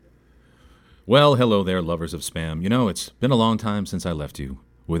Well, hello there, lovers of spam. You know, it's been a long time since I left you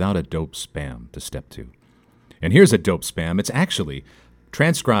without a dope spam to step to. And here's a dope spam. It's actually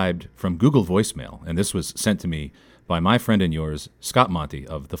transcribed from Google Voicemail, and this was sent to me by my friend and yours, Scott Monty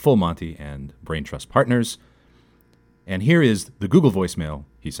of the Full Monty and Brain Trust Partners. And here is the Google Voicemail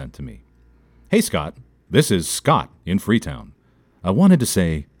he sent to me. Hey, Scott. This is Scott in Freetown. I wanted to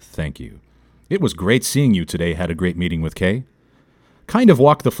say thank you. It was great seeing you today. Had a great meeting with Kay. Kind of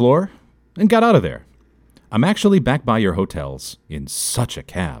walked the floor and got out of there. I'm actually back by your hotels in such a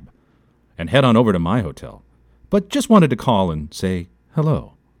cab and head on over to my hotel. But just wanted to call and say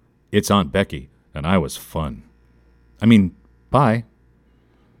hello. It's Aunt Becky, and I was fun. Bye.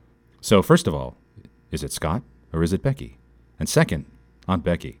 So first of all, is it Scott or is it Becky? And second, Aunt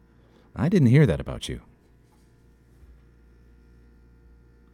Becky, I didn't hear that about you.